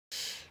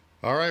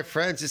All right,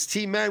 friends, it's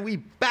T-Man. We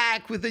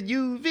back with a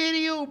new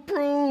video,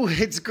 bro.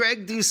 It's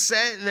Greg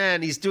Doucette,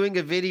 man. He's doing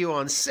a video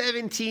on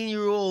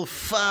 17-year-old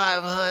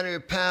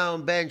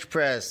 500-pound bench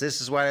press. This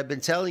is what I've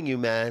been telling you,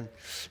 man.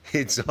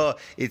 It's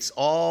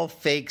all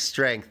fake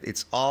strength.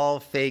 It's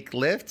all fake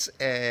lifts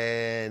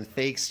and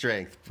fake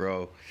strength,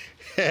 bro.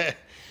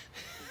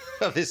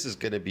 This is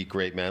going to be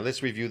great, man.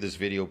 Let's review this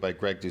video by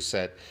Greg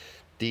Doucette.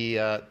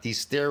 These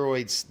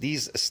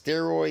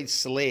steroid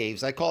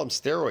slaves, I call them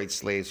steroid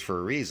slaves for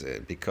a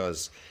reason,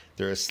 because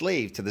they're a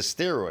slave to the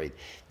steroid.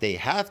 They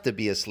have to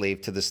be a slave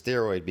to the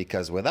steroid,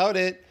 because without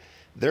it,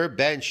 their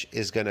bench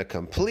is going to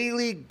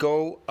completely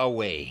go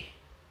away.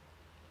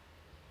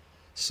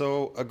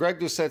 So Greg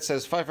Doucette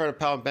says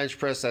 500-pound bench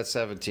press at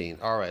 17.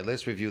 All right,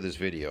 let's review this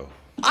video.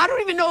 I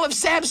don't even know if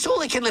Sam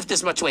Sulek can lift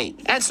this much weight.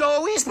 And so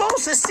are we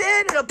supposed to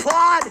sit and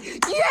applaud?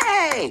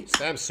 Yay!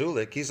 Sam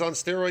Sulek, he's on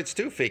steroids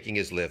too, faking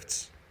his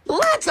lifts.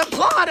 Let's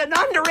applaud an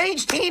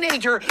underage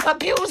teenager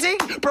abusing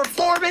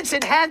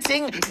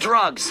performance-enhancing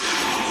drugs.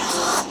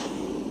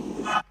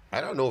 I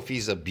don't know if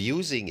he's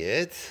abusing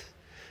it,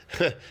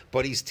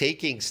 but he's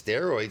taking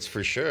steroids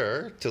for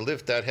sure to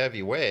lift that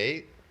heavy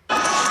weight.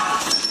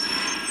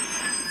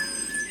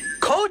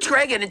 Coach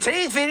Greg, and in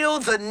today's video,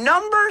 the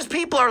numbers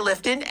people are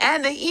lifting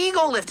and the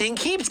ego lifting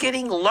keeps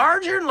getting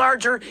larger and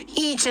larger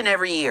each and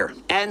every year.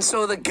 And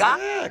so the guy...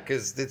 Yeah,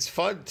 because it's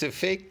fun to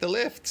fake the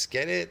lifts.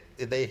 Get it?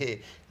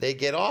 They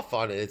get off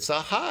on it. It's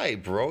a high,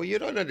 bro. You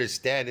don't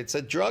understand. It's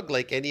a drug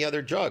like any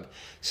other drug.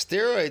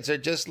 Steroids are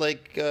just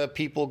like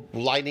people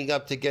lining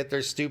up to get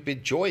their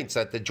stupid joints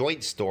at the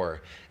joint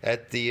store.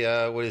 At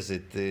the, what is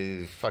it?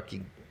 The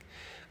fucking...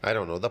 I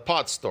don't know, the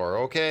pot store,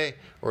 okay?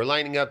 Or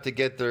lining up to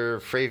get their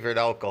favorite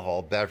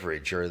alcohol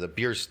beverage, or the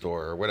beer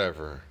store, or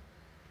whatever.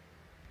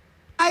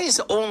 Guy's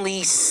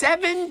only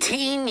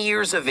 17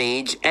 years of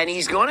age, and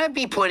he's going to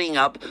be putting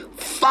up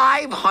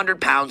 500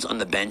 pounds on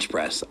the bench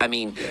press. I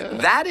mean,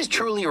 that is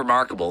truly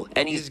remarkable.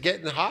 And he's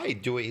getting high.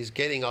 He's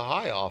getting a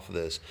high off of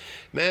this.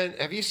 Man,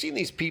 have you seen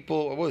these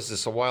people? What was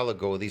this, a while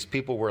ago? These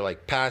people were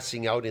like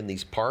passing out in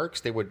these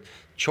parks. They would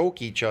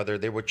choke each other.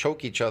 They would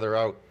choke each other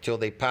out till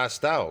they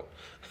passed out.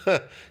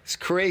 It's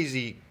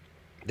crazy.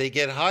 They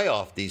get high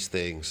off these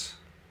things.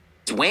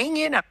 Weighing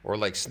in, or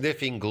like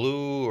sniffing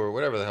glue, or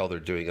whatever the hell they're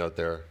doing out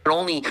there.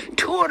 Only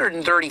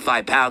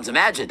 235 pounds.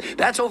 Imagine,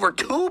 that's over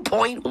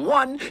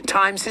 2.1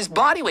 times his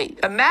body weight.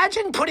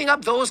 Imagine putting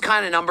up those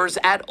kind of numbers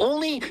at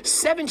only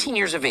 17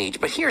 years of age.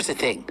 But here's the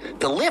thing,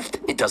 the lift,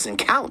 it doesn't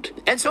count.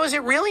 And so is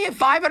it really a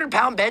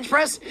 500-pound bench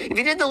press? If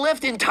you did the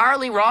lift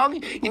entirely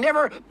wrong, you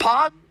never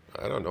paused?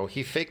 I don't know.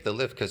 He faked the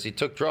lift because he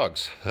took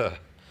drugs.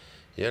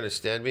 You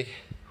understand me?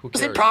 Who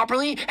cares? It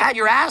properly, had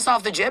your ass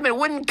off the gym, and it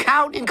wouldn't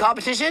count in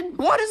competition?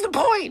 What is the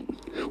point?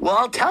 Well,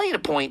 I'll tell you the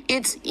point.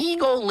 It's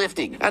ego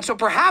lifting. And so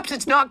perhaps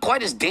it's not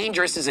quite as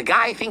dangerous as a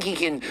guy thinking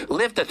he can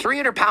lift a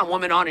 300-pound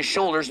woman on his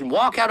shoulders and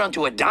walk out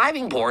onto a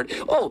diving board.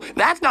 Oh,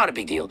 that's not a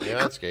big deal. Yeah,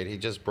 that's good. He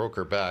just broke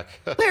her back.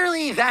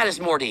 Clearly, that is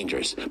more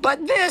dangerous.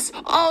 But this,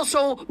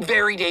 also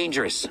very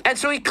dangerous. And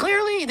so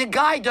the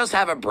guy does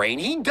have a brain.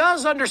 He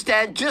does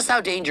understand just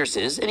how dangerous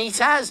it is. And he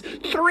has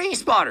 3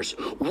 spotters.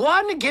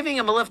 One giving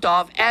him a lift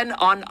off, and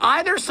on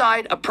either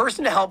side, a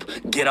person to help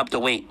get up the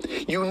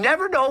weight. You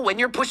never know when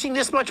you're pushing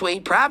this much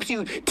weight. Perhaps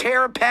you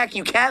tear a pec,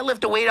 you can't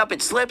lift the weight up,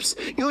 it slips.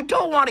 You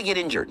don't want to get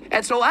injured.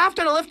 And so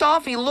after the lift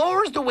off, he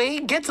lowers the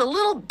weight, gets a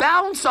little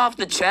bounce off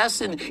the chest,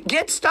 and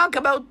gets stuck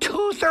about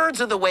 2/3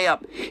 of the way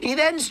up. He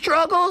then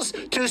struggles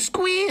to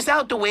squeeze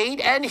out the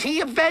weight, and he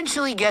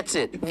eventually gets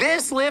it.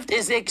 This lift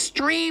is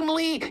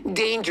extremely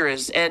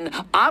dangerous, and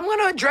I'm going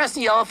to address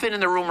the elephant in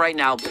the room right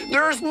now.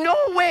 There's no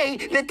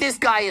way that this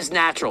guy is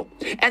natural.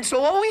 And so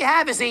all we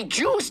have is a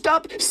juiced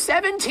up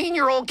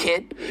 17-year-old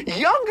kid,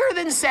 younger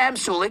than Sam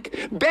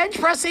Sulek, bench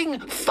pressing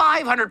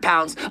 500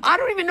 pounds. I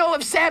don't even know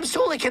if Sam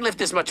Sulek can lift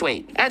this much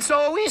weight. And so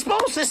are we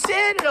supposed to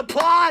sit and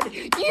applaud?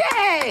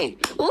 Yay!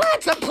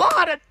 Let's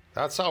applaud it.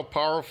 That's how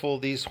powerful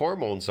these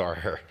hormones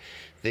are.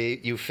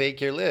 You fake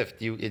your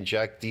lift. You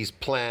inject these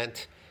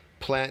plant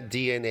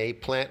DNA,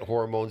 plant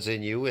hormones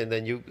in you, and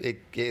then you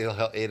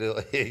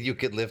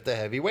could lift a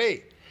heavy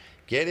weight.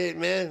 Get it,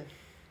 man?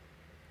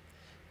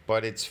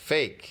 But it's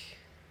fake.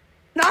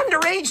 An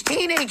underage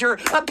teenager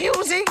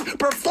abusing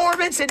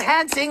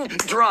performance-enhancing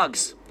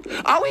drugs.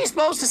 Are we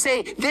supposed to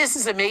say, this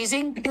is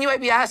amazing? And you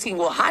might be asking,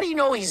 well, how do you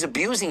know he's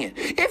abusing it?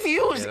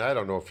 I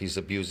don't know if he's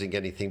abusing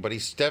anything, but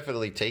he's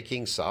definitely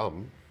taking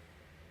some.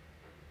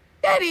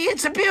 Eddie,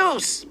 it's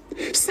abuse.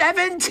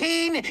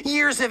 17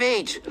 years of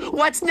age.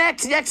 What's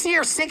next? Next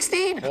year,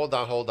 16? Hold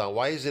on.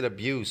 Why is it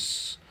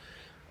abuse?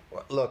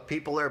 Look,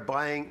 people are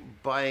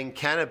buying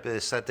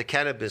cannabis at the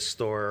cannabis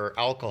store,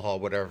 alcohol,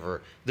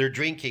 whatever. They're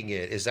drinking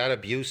it. Is that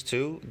abuse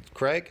too,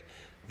 Craig?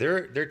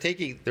 They're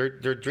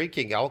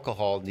drinking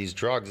alcohol and these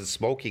drugs and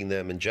smoking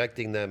them,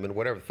 injecting them, and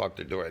whatever the fuck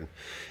they're doing.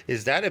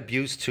 Is that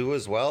abuse too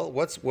as well?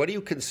 What do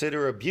you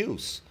consider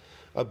abuse?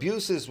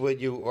 Abuse is when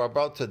you are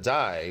about to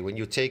die, when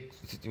you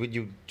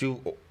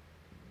do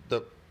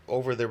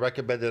over the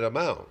recommended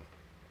amount.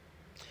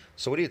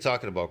 So what are you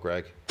talking about,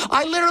 Greg?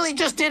 I literally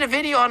just did a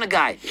video on a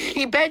guy.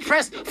 He bench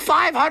pressed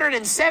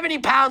 570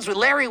 pounds with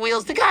Larry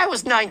wheels. The guy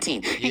was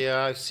 19.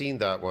 Yeah, I've seen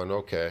that one.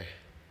 Okay.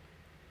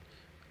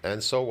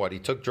 And so what? He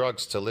took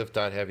drugs to lift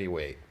that heavy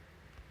weight.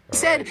 He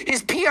said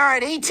his PR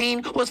at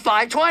 18 was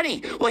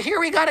 520. Well, here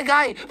we got a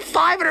guy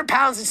 500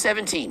 pounds at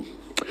 17.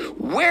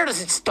 Where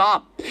does it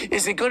stop?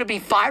 Is it going to be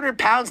 500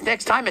 pounds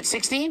next time at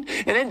 16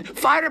 and then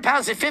 500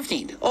 pounds at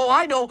 15? Oh,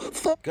 I know.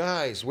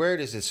 Guys, where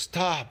does it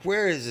stop?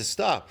 Where does it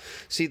stop?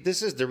 See,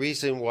 this is the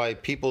reason why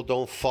people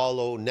don't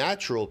follow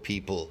natural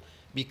people,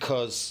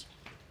 because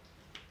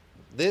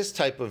this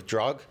type of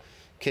drug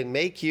can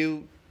make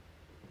you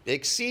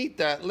exceed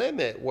that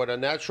limit, what a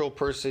natural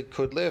person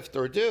could lift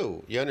or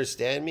do. You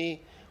understand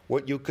me?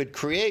 What you could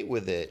create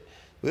with it.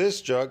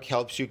 This drug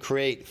helps you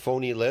create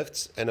phony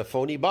lifts and a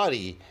phony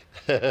body.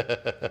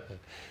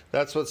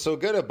 That's what's so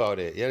good about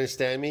it. You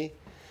understand me?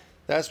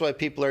 That's why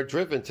people are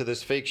driven to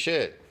this fake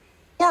shit.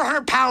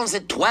 400 pounds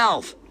at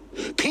 12.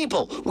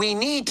 People, we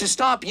need to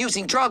stop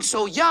using drugs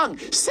so young,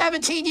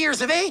 17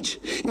 years of age.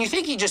 And you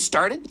think he just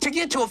started? To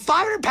get to a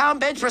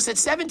 500-pound bench press at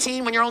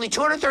 17 when you're only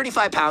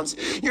 235 pounds,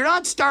 you're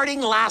not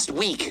starting last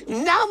week.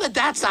 Now that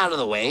that's out of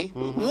the way,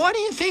 what do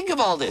you think of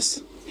all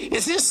this?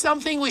 Is this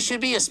something we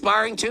should be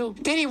aspiring to?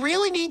 Did he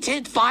really need to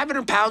hit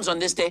 500 pounds on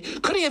this day?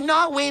 Could he have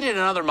not waited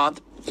another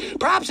month?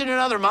 Perhaps in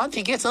another month,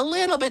 he gets a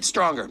little bit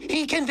stronger.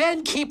 He can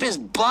then keep his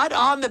butt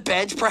on the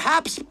bench,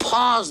 perhaps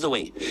pause the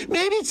weight.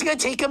 Maybe it's going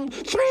to take him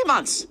 3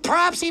 months,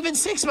 perhaps even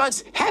 6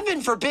 months.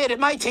 Heaven forbid, it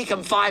might take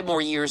him 5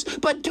 more years,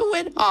 but do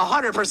it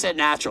 100%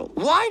 natural.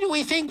 Why do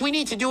we think we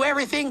need to do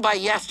everything by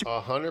yesterday?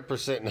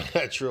 100%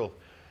 natural.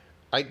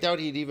 I doubt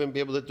he'd even be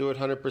able to do it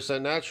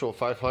 100% natural.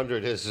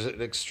 500 is an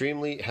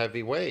extremely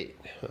heavy weight.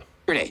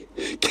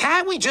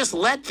 Can't we just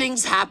let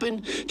things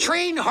happen?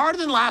 Train harder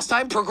than last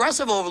time,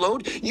 progressive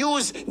overload,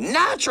 use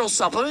natural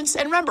supplements.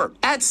 And remember,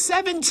 at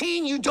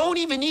 17, you don't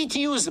even need to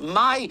use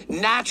my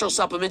natural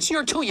supplements.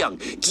 You're too young.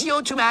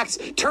 GO2 Max,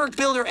 Turk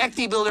Builder,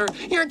 Ecti Builder.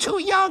 You're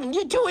too young.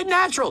 You do it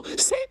natural.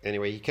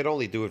 Anyway, he could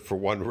only do it for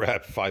 1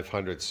 rep,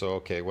 500, so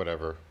okay,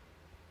 whatever.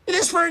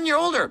 This for when you're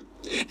older.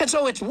 And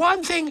so it's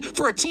one thing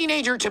for a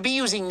teenager to be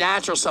using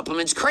natural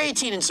supplements,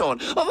 creatine and so on,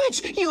 of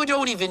which you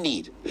don't even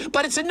need.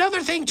 But it's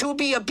another thing to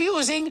be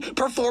abusing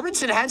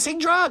performance-enhancing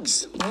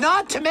drugs.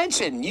 Not to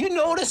mention, you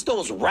notice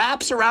those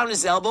wraps around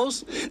his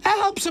elbows? That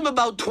helps him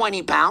about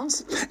 20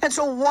 pounds. And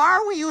so why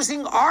are we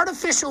using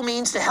artificial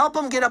means to help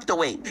him get up to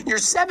weight? You're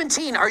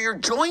 17. Are your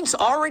joints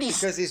already...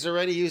 Because he's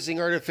already using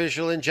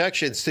artificial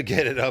injections to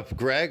get it up,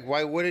 Greg.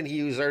 Why wouldn't he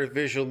use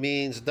artificial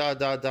means?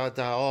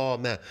 Oh,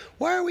 man.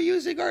 Why are we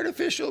using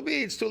artificial means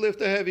to lift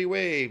a heavy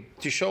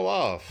weight, to show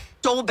off?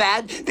 So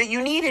bad that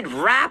you needed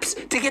wraps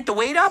to get the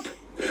weight up?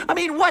 I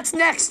mean, what's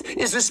next?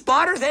 Is the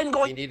spotter then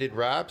going... He needed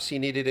wraps, he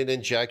needed an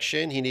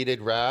injection, he needed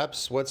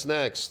wraps. What's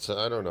next?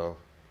 I don't know.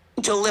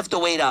 To lift the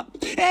weight up.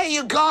 Hey,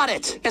 you got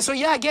it. And so,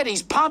 yeah, again,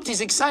 he's pumped,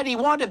 he's excited, he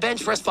wanted to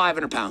bench press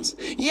 500 pounds.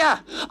 Yeah,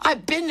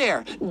 I've been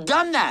there,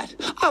 done that.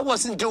 I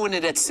wasn't doing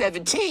it at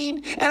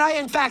 17, and I,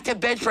 in fact, have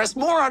bench pressed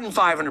more than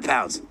 500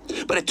 pounds.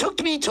 But it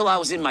took me till I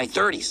was in my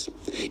 30s.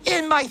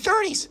 In my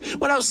 30s.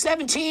 When I was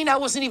 17, I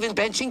wasn't even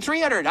benching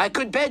 300. I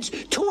could bench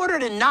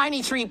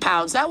 293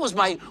 pounds. That was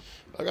my...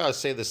 I gotta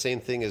say the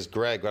same thing as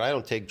Greg, but I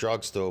don't take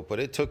drugs, though. But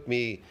it took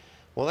me...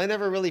 Well, I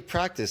never really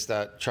practiced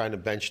that, trying to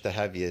bench the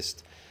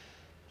heaviest.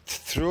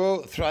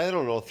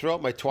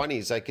 Throughout my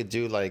 20s, I could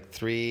do like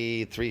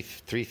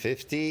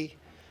 350.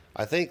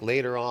 I think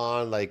later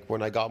on, like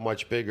when I got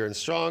much bigger and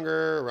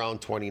stronger,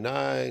 around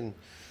 29,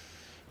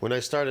 when I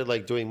started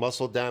like doing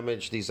muscle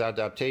damage, these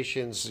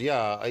adaptations,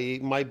 yeah,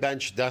 my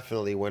bench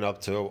definitely went up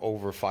to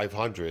over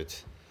 500.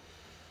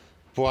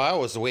 Boy, I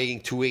was weighing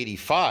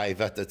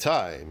 285 at the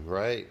time,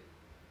 right?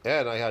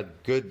 And I had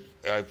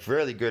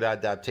fairly good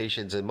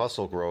adaptations in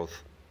muscle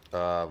growth.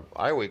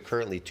 I weigh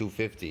currently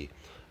 250.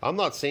 I'm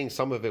not saying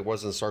some of it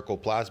wasn't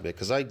sarcoplasmic,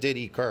 because I did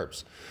eat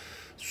carbs.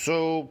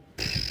 So,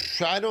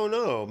 I don't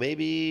know.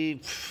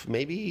 Maybe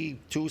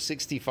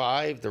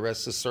 265. The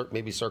rest is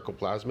maybe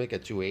sarcoplasmic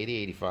at 280,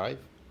 85.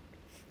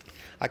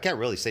 I can't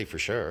really say for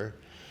sure.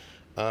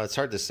 It's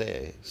hard to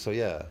say. So,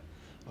 yeah.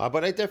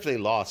 But I definitely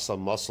lost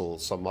some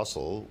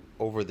muscle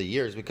over the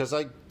years because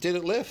I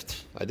didn't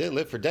lift. I didn't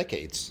lift for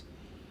decades.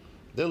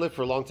 Didn't lift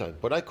for a long time.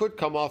 But I could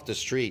come off the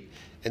street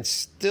and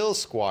still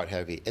squat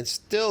heavy and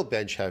still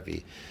bench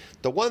heavy.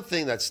 The one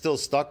thing that still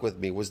stuck with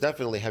me was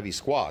definitely heavy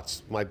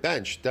squats. My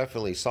bench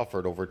definitely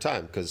suffered over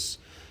time because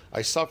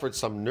I suffered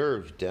some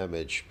nerve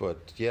damage.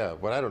 But yeah,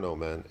 but I don't know,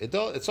 man.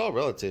 It's all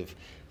relative.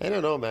 I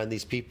don't know, man.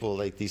 These people,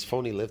 like these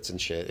phony lifts and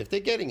shit, if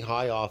they're getting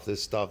high off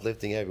this stuff,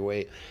 lifting heavy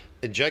weight,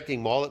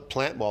 injecting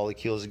plant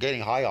molecules,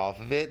 getting high off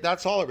of it,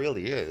 that's all it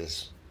really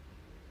is.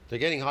 They're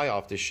getting high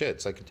off this shit.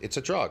 It's like, it's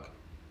a drug.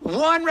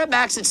 1 rep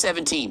max at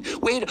 17,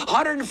 weighed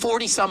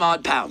 140 some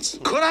odd pounds.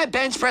 Could I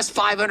bench press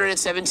 500 at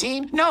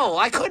 17? No,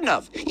 I couldn't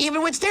have.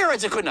 Even with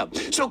steroids, I couldn't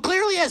have. So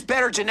clearly he has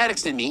better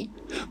genetics than me.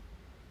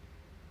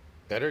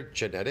 Better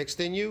genetics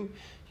than you?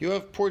 You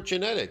have poor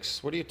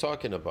genetics. What are you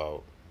talking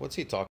about? What's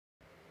he talking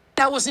about?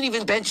 That wasn't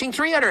even benching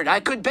 300.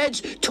 I could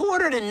bench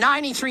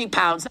 293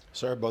 pounds.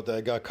 Sorry about that. I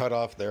got cut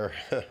off there.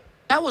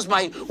 That was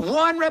my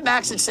one rep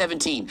max at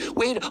 17.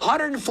 Weighed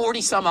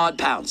 140 some odd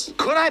pounds.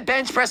 Could I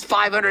bench press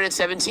 500 at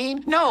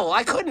 17? No,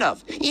 I couldn't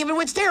have. Even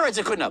with steroids,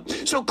 I couldn't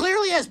have. So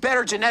clearly he has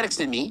better genetics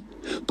than me.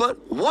 But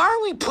why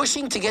are we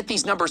pushing to get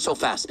these numbers so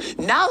fast?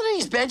 Now that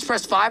he's bench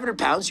pressed 500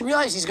 pounds, you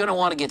realize he's going to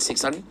want to get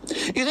 600.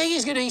 You think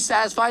he's going to be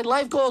satisfied?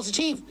 Life goals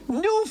achieved.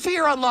 New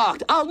fear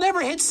unlocked. I'll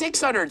never hit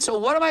 600. So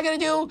what am I going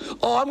to do?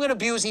 Oh, I'm going to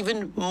abuse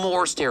even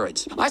more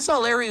steroids. I saw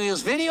Larry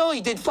Wheels' video.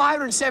 He did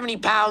 570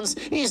 pounds.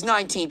 He's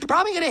 19.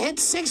 Probably going to hit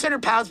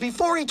 600 pounds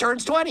before he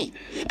turns 20.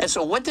 And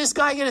so what this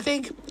guy going to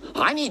think?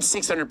 I need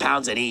 600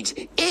 pounds at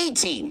age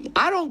 18.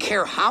 I don't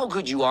care how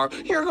good you are.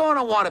 You're going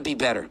to want to be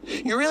better.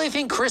 You really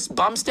think Chris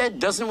Bumstead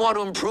doesn't want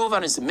to improve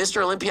on his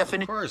Mr. Olympia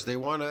finish? Of course, they're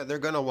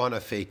going to want to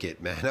fake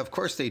it, man. Of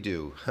course they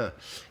do.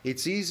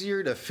 It's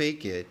easier to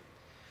fake it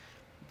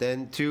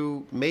than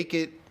to make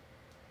it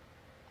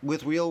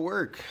with real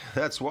work.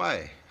 That's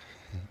why.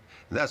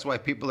 That's why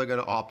people are going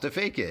to opt to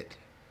fake it.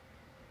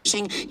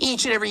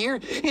 Each and every year. You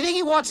think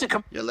he wants to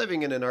come? You're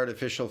living in an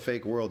artificial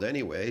fake world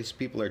anyways.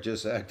 People are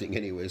just acting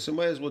anyway. So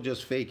might as well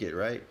just fake it,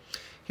 right?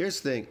 Here's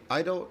the thing.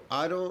 I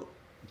don't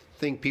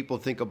think people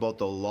think about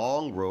the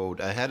long road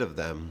ahead of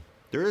them.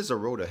 There is a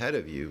road ahead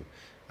of you.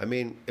 I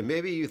mean,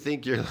 maybe you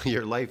think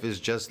your life is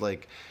just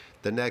like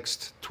the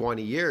next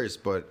 20 years,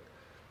 but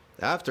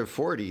after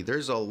 40,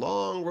 there's a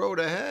long road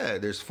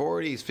ahead. There's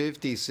 40s,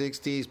 50s,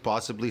 60s,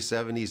 possibly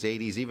 70s,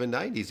 80s, even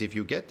 90s if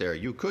you get there.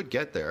 You could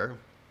get there.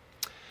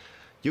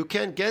 You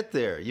can get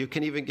there. You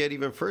can even get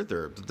even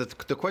further.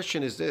 The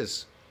question is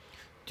this.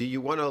 Do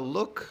you want to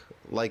look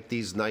like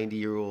these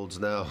 90-year-olds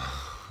now?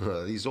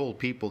 These old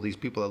people, these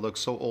people that look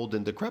so old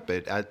and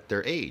decrepit at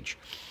their age.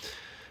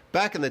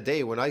 Back in the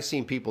day when I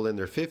seen people in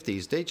their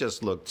 50s, they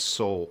just looked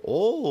so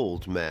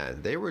old,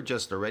 man. They were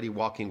just already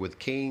walking with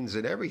canes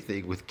and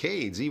everything, with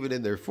canes, even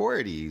in their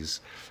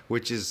 40s,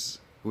 which is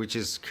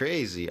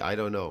crazy. I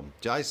don't know.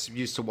 I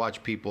used to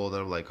watch people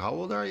and I'm like, how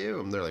old are you?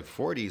 And they're like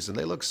 40s and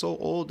they look so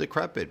old,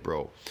 decrepit,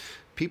 bro.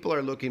 People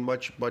are looking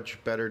much,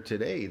 much better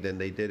today than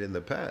they did in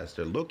the past.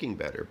 They're looking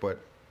better, but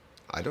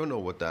I don't know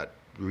what that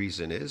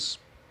reason is.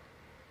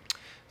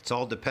 It's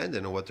all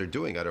dependent on what they're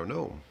doing. I don't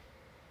know.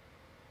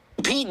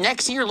 Compete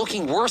next year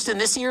looking worse than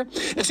this year?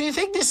 And so you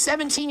think this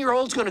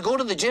 17-year-old's going to go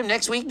to the gym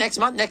next week, next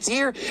month, next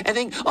year, and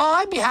think, oh,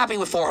 I'd be happy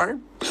with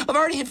 400. I've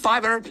already hit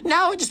 500.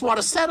 Now I just want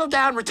to settle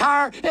down,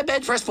 retire, and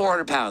bench press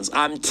 400 pounds.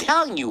 I'm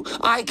telling you,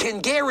 I can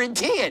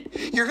guarantee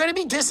it. You're going to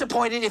be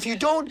disappointed if you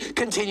don't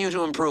continue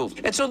to improve.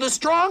 And so the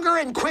stronger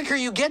and quicker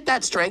you get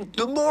that strength,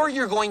 the more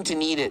you're going to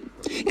need it.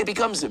 It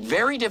becomes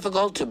very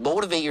difficult to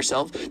motivate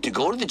yourself to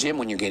go to the gym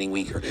when you're getting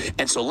weaker.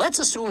 And so let's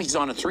assume he's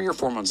on a 3 or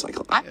 4 month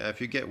cycle. Yeah,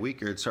 if you get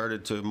weaker, it's harder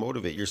to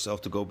motivate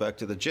yourself to go back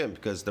to the gym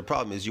because the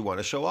problem is you want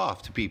to show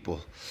off to people.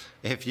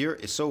 If you're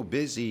so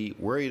busy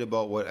worried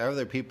about what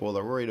other people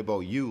are worried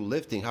about you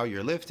lifting, how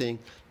you're lifting,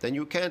 then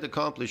you can't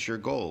accomplish your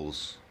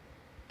goals.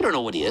 I don't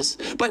know what he is,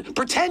 but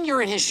pretend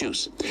you're in his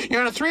shoes. You're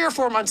on a 3 or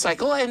 4 month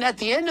cycle, and at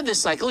the end of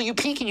this cycle, you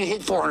peak and you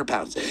hit 400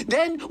 pounds.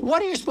 Then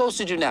what are you supposed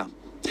to do now?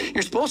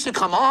 You're supposed to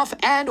come off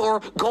and or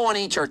go on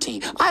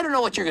HRT. I don't know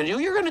what you're going to do.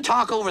 You're going to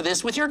talk over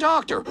this with your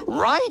doctor,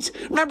 right?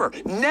 Remember,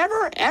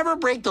 never ever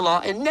break the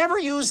law and never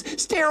use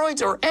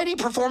steroids or any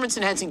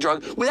performance-enhancing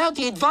drug without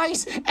the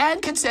advice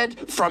and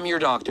consent from your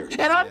doctor.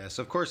 And yes,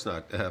 of course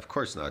not. Of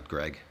course not,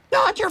 Greg.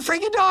 Not your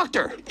freaking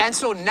doctor. And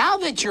so now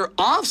that you're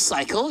off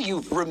cycle,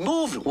 you've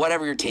removed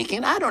whatever you're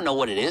taking. I don't know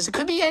what it is. It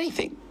could be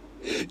anything.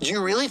 Do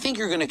you really think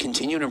you're going to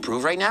continue to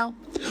improve right now?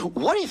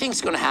 What do you think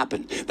is going to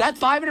happen? That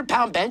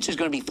 500-pound bench is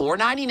going to be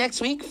 490 next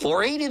week,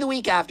 480 the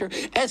week after,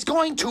 and it's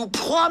going to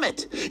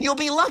plummet. You'll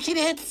be lucky to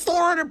hit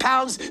 400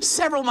 pounds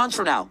several months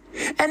from now.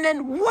 And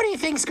then what do you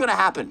think is going to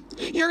happen?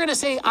 You're going to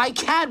say, I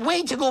can't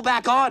wait to go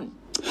back on.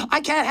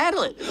 I can't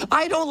handle it.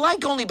 I don't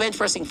like only bench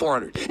pressing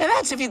 400. And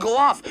that's if you go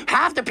off.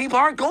 Half the people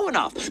aren't going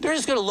off. They're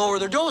just going to lower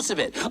their dose a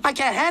bit. I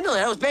can't handle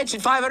it. I was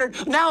benching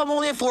 500. Now I'm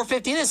only at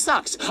 450. This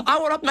sucks. I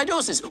want up my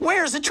doses.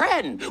 Where's the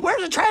trend?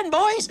 Where's the trend,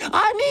 boys?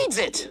 I needs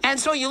it. And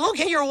so you look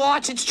at your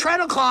watch. It's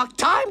trend o'clock.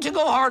 Time to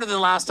go harder than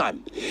last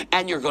time.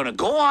 And you're going to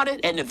go on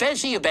it, and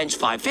eventually you bench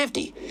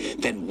 550.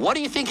 Then what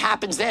do you think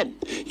happens then?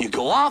 You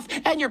go off,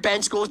 and your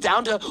bench goes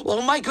down to,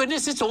 oh my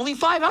goodness, it's only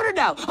 500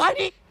 now.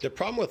 The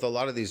problem with a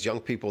lot of these young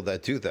people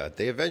that do that,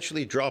 they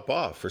eventually drop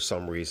off for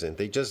some reason.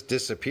 They just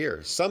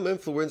disappear. Some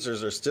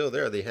influencers are still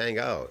there. They hang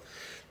out.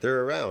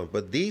 They're around.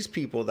 But these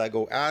people that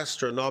go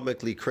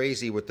astronomically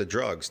crazy with the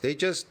drugs, they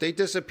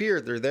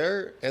disappear. They're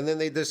there, and then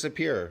they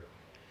disappear.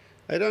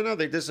 I don't know.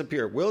 They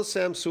disappear. Will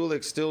Sam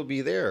Sulek still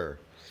be there?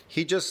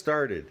 He just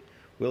started.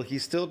 Will he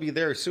still be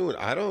there soon?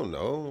 I don't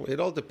know.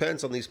 It all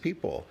depends on these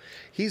people.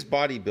 He's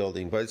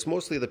bodybuilding, but it's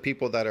mostly the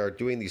people that are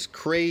doing these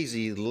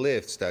crazy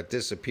lifts that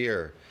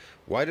disappear.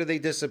 Why do they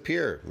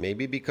disappear?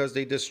 Maybe because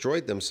they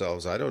destroyed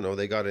themselves. I don't know.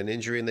 They got an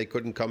injury and they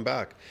couldn't come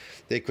back.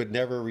 They could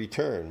never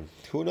return.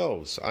 Who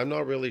knows? I'm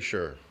not really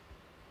sure.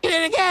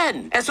 it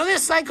again. And so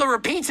this cycle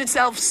repeats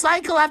itself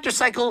cycle after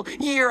cycle,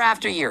 year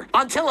after year,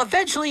 until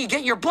eventually you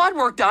get your blood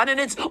work done and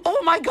it's,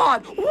 oh my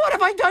God, what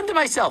have I done to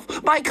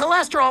myself? My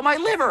cholesterol, my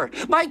liver,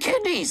 my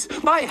kidneys,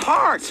 my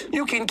heart.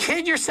 You can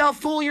kid yourself,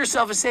 fool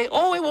yourself, and say,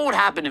 oh, it won't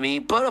happen to me.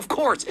 But of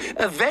course,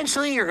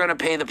 eventually you're going to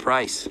pay the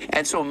price.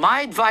 And so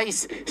my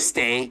advice,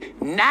 stay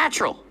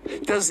natural.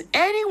 Does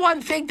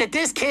anyone think that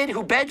this kid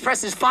who bench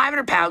presses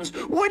 500 pounds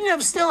wouldn't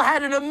have still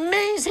had an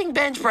amazing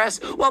bench press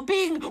while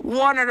being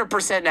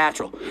 100%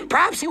 natural?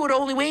 Perhaps he would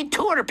only weigh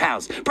 200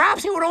 pounds.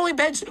 Perhaps he would only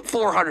bench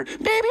 400,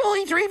 maybe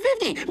only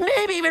 350,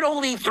 maybe even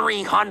only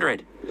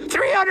 300.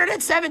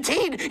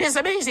 317 is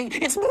amazing.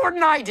 It's more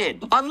than I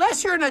did.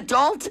 Unless you're an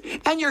adult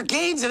and your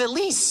gains have at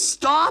least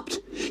stopped,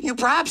 you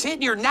perhaps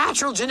hit your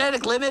natural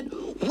genetic limit.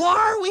 Why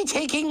are we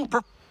taking...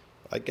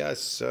 I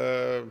guess...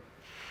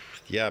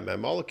 Yeah, man,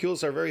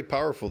 molecules are very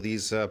powerful.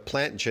 These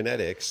plant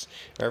genetics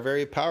are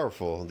very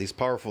powerful. These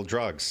powerful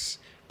drugs.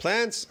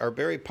 Plants are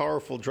very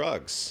powerful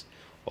drugs.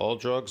 All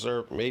drugs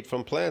are made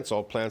from plants.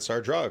 All plants are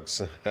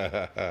drugs.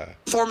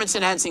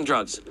 Performance-enhancing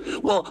drugs.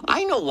 Well,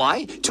 I know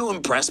why. To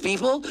impress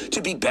people,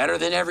 to be better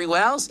than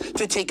everyone else,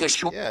 to take a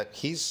short... Yeah,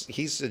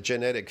 he's a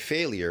genetic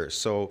failure,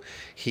 so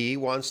he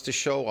wants to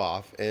show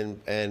off and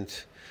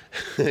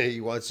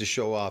he wants to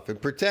show off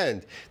and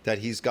pretend that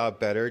he's got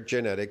better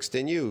genetics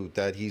than you,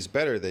 that he's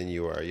better than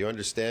you are. You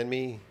understand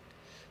me?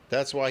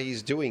 That's why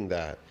he's doing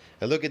that.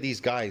 And look at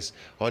these guys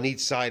on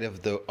each side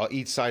of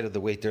the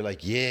weight. They're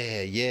like,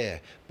 yeah, yeah.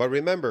 But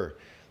remember,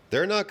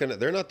 they're not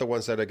the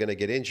ones that are gonna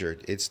get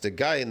injured. It's the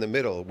guy in the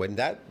middle. When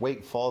that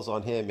weight falls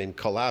on him and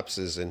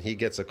collapses, and he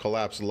gets a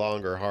collapse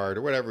long or hard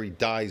or whatever, he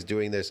dies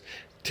doing this,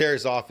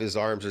 tears off his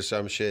arms or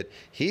some shit.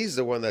 He's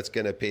the one that's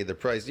gonna pay the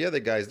price. The other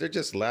guys, they're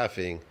just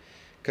laughing,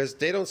 because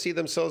they don't see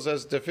themselves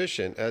as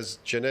deficient, as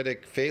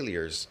genetic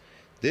failures.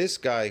 This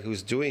guy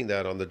who's doing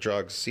that on the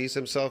drugs sees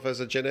himself as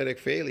a genetic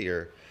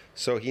failure.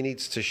 So he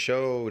needs to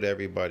show to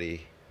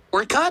everybody.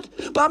 Shortcut?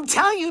 But I'm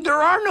telling you,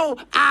 there are no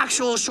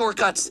actual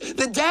shortcuts.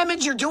 The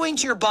damage you're doing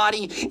to your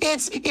body,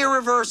 it's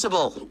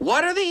irreversible.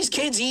 What are these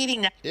kids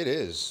eating now? It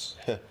is.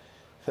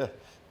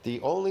 The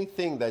only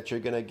thing that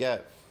you're going to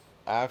get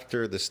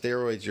after the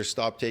steroids, you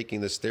stop taking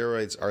the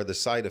steroids, are the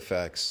side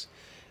effects.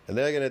 And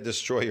they're going to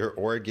destroy your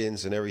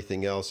organs and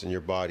everything else in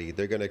your body.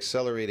 They're going to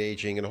accelerate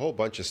aging and a whole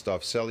bunch of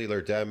stuff.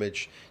 Cellular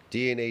damage,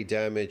 DNA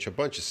damage, a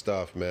bunch of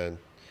stuff, man.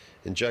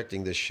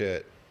 Injecting this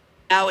shit.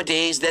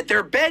 Nowadays that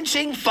they're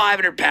benching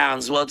 500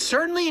 pounds. Well, it's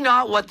certainly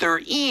not what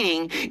they're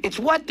eating. It's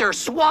what they're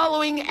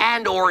swallowing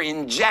and or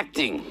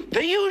injecting.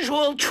 The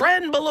usual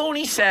trend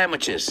bologna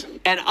sandwiches.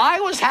 And I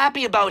was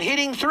happy about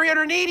hitting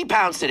 380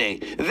 pounds today.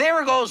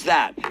 There goes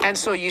that. And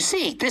so you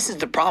see, this is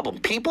the problem.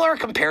 People are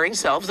comparing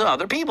themselves to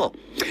other people.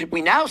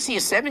 We now see a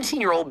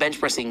 17-year-old bench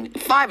pressing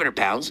 500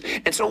 pounds.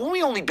 And so when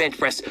we only bench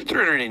press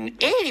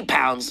 380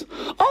 pounds,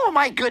 oh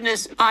my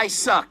goodness, I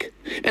suck.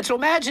 And so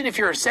imagine if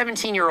you're a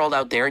 17-year-old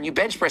out there and you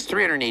bench press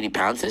 380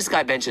 pounds, and this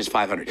guy benches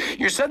 500.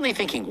 You're suddenly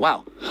thinking,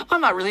 wow,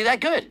 I'm not really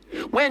that good.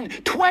 When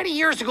 20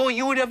 years ago,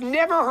 you would have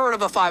never heard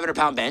of a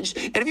 500-pound bench.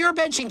 And if you're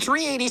benching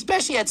 380,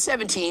 especially at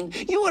 17,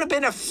 you would have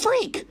been a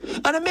freak,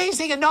 an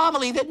amazing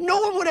anomaly that no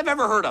one would have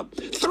ever heard of.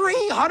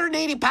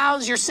 380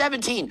 pounds, you're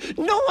 17.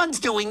 No one's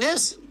doing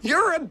this.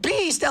 You're a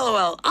beast,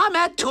 LOL. I'm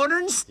at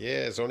 200.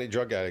 Yeah, it's only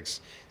drug addicts.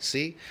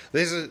 See,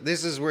 this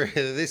is where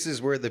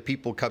the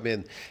people come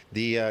in.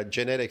 The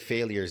genetic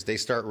failures. They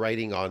start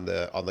writing on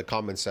the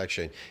comment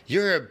section.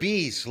 You're a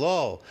beast,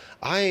 lol.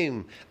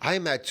 I'm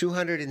at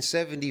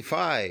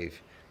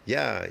 275.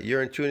 Yeah,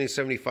 you're in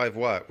 275.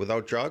 What?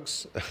 Without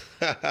drugs?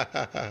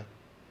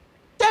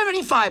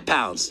 75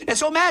 pounds. And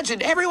so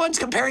imagine everyone's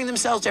comparing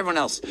themselves to everyone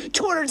else.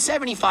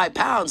 275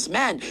 pounds,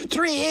 man.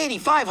 380,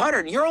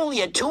 500. You're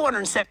only at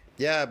 270.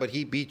 Yeah, but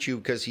he beat you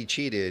because he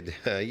cheated.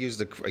 He used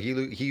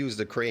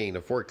the crane,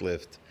 a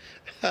forklift.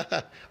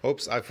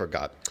 Oops, I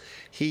forgot.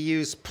 He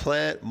used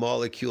plant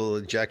molecule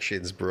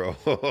injections, bro.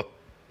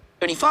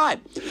 75.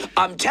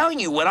 I'm telling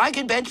you, when I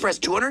could bench press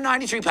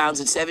 293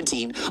 pounds at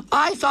 17,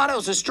 I thought I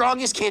was the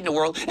strongest kid in the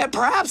world, and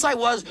perhaps I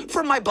was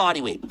for my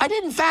body weight. I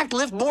did, in fact,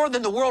 lift more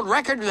than the world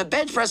record in the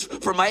bench press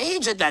for my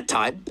age at that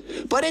time,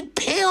 but it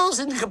pales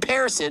in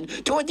comparison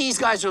to what these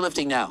guys are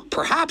lifting now.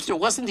 Perhaps there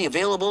wasn't the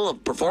available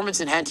of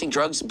performance-enhancing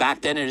drugs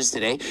back then it is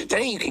today.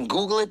 Today, you can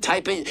Google it,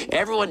 type it,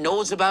 everyone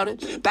knows about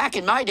it. Back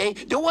in my day,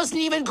 there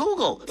wasn't even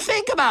Google.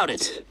 Think about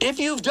it. If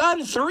you've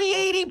done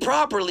 380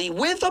 properly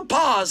with a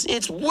pause,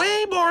 it's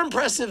way more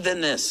impressive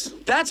than this.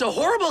 That's a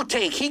horrible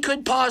take. He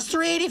could pause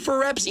 380 for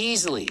reps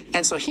easily.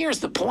 And so here's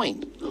the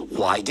point.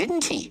 Why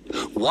didn't he?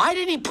 Why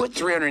did he put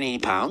 380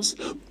 pounds,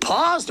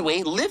 pause the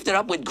weight, lift it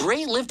up with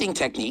great lifting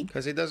technique?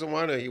 Because he doesn't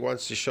want to. He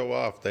wants to show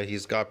off that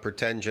he's got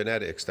pretend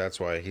genetics. That's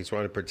why he's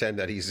trying to pretend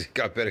that he's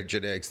got better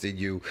genetics than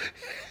you.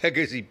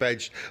 Because he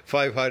benched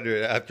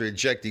 500 after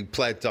injecting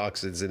plant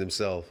toxins in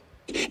himself.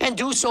 And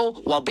do so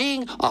while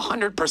being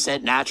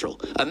 100% natural.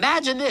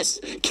 Imagine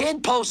this.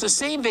 Kid posts the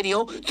same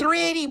video,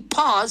 380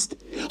 paused,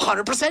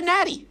 100%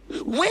 natty.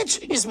 Which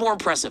is more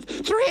impressive?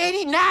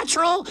 380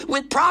 natural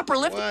with proper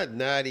lift? What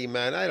natty,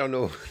 man? I don't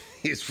know.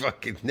 these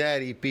fucking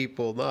natty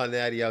people, not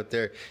natty out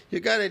there. You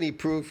got any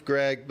proof,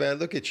 Greg? Man,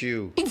 look at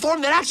you.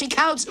 Form that actually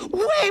counts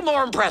way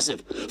more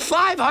impressive.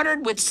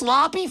 500 with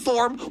sloppy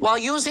form while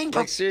using...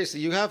 Like, seriously,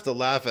 you have to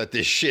laugh at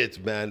this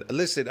shit, man.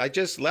 Listen, I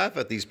just laugh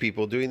at these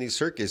people doing these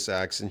circus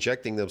acts,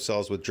 injecting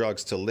themselves with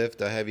drugs to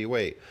lift a heavy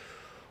weight.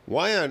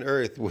 Why on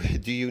earth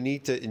do you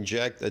need to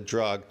inject a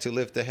drug to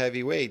lift a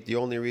heavy weight? The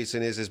only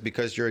reason is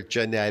because you're a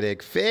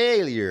genetic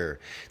failure.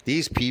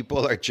 These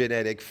people are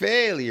genetic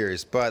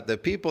failures, but the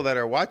people that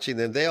are watching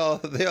them, they're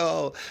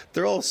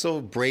all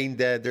so brain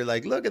dead. They're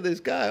like, look at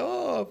this guy.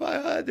 Oh,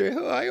 500.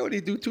 Oh, I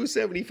only do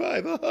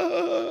 275.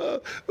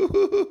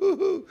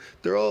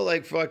 They're all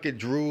like fucking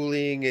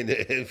drooling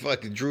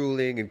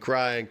and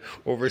crying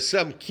over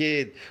some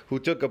kid who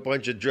took a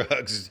bunch of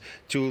drugs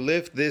to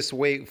lift this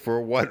weight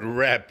for 1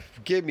 rep.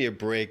 Give me a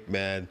break,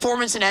 man.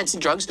 Performance-enhancing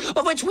drugs,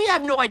 of which we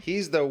have no idea.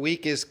 He's the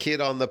weakest kid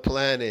on the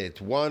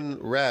planet. 1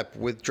 rep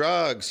with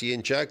drugs he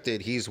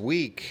injected. He's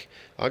weak.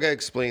 I gotta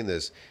explain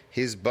this.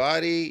 His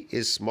body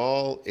is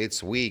small.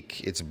 It's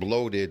weak. It's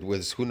bloated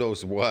with who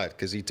knows what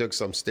because he took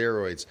some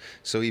steroids.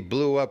 So he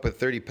blew up with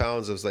 30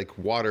 pounds of like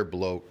water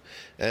bloat.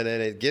 And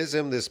then it gives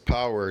him this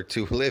power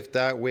to lift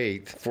that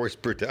weight. Force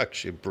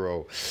production,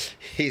 bro.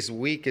 He's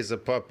weak as a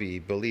puppy.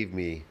 Believe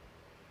me.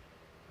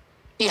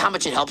 How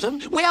much it helps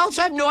him. We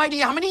also have no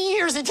idea how many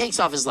years it takes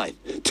off his life.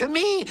 To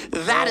me,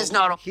 that is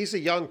not... He's a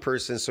young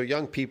person, so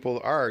young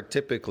people are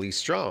typically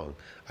strong.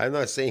 I'm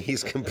not saying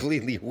he's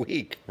completely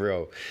weak,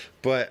 bro.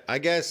 But I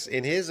guess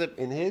in his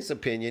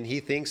opinion, he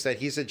thinks that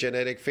he's a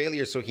genetic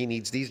failure, so he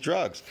needs these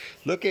drugs.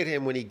 Look at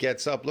him when he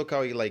gets up. Look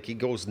how he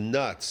goes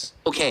nuts.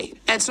 Okay,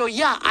 and so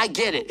yeah, I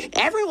get it.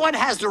 Everyone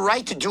has the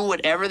right to do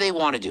whatever they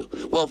want to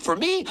do. Well, for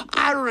me,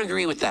 I don't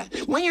agree with that.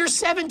 When you're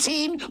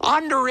 17,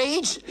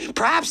 underage,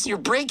 perhaps you're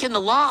breaking the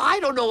law. I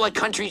don't know what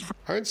country...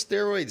 Aren't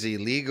steroids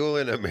illegal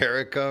in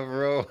America,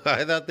 bro?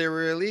 I thought they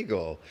were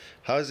illegal.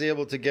 How's he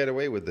able to get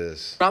away with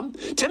this?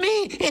 To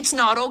me, it's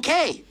not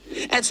okay.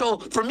 And so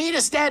for me to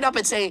stand up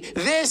and say,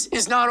 this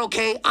is not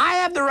okay, I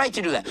have the right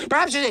to do that.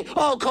 Perhaps you say,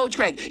 oh, Coach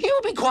Greg, you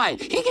be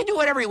quiet. He can do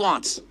whatever he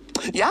wants.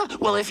 Yeah,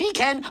 well, if he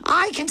can,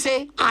 I can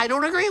say, I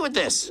don't agree with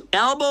this.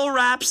 Elbow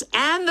wraps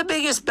and the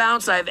biggest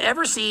bounce I've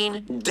ever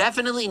seen,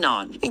 definitely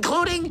not,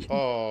 including...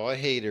 Oh, a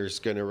hater's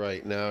gonna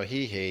write now.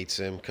 He hates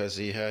him because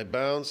he had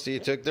bounced. He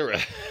took the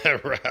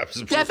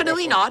wraps.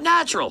 Definitely not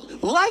natural.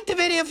 Like the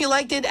video if you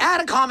liked it,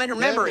 add a comment.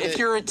 Remember, if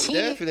you're a teen...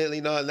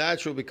 Definitely not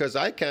natural because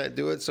I can't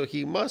do it, so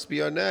he must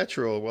be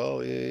unnatural.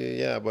 Well,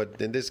 yeah,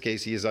 but in this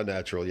case, he is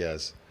unnatural,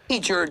 yes.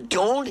 Teacher,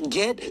 don't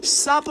get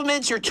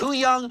supplements. You're too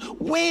young.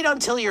 Wait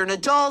until you're an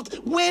adult.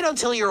 Wait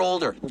until you're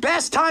older.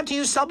 Best time to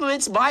use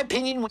supplements, in my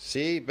opinion.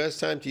 See, best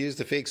time to use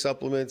the fake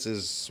supplements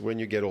is when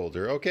you get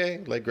older. Okay,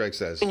 like Greg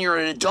says. When you're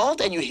an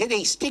adult and you hit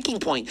a sticking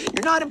point,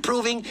 you're not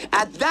improving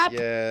at that.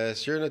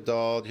 Yes, you're an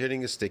adult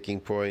hitting a sticking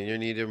point. You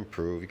need to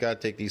improve. You gotta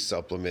take these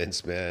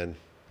supplements, man.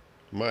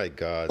 My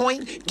God.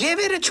 Point, give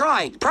it a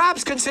try.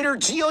 Perhaps consider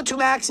GO2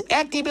 Max,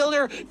 Ecti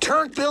Builder,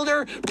 Turk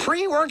Builder,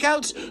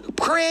 pre-workouts,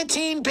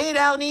 creatine,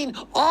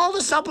 beta-alanine, all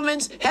the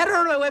supplements. Head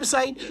over to my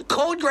website,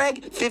 code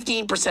Greg,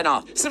 15%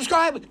 off.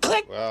 Subscribe,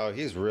 click. Wow,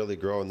 he's really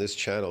growing. This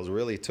channel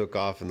really took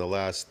off in the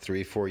last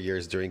 3-4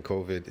 years during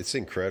COVID. It's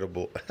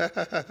incredible.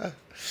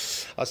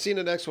 I'll see you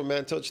in the next one,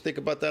 man. Tell what you think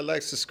about that.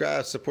 Like,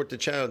 subscribe, support the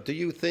channel. Do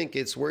you think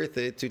it's worth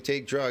it to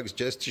take drugs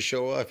just to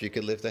show off you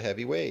can lift a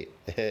heavy weight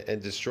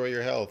and destroy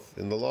your health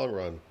in the long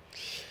run?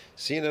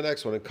 See you in the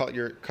next one and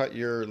cut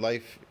your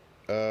life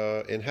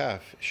in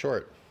half,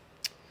 short.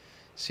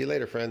 See you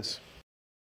later, friends.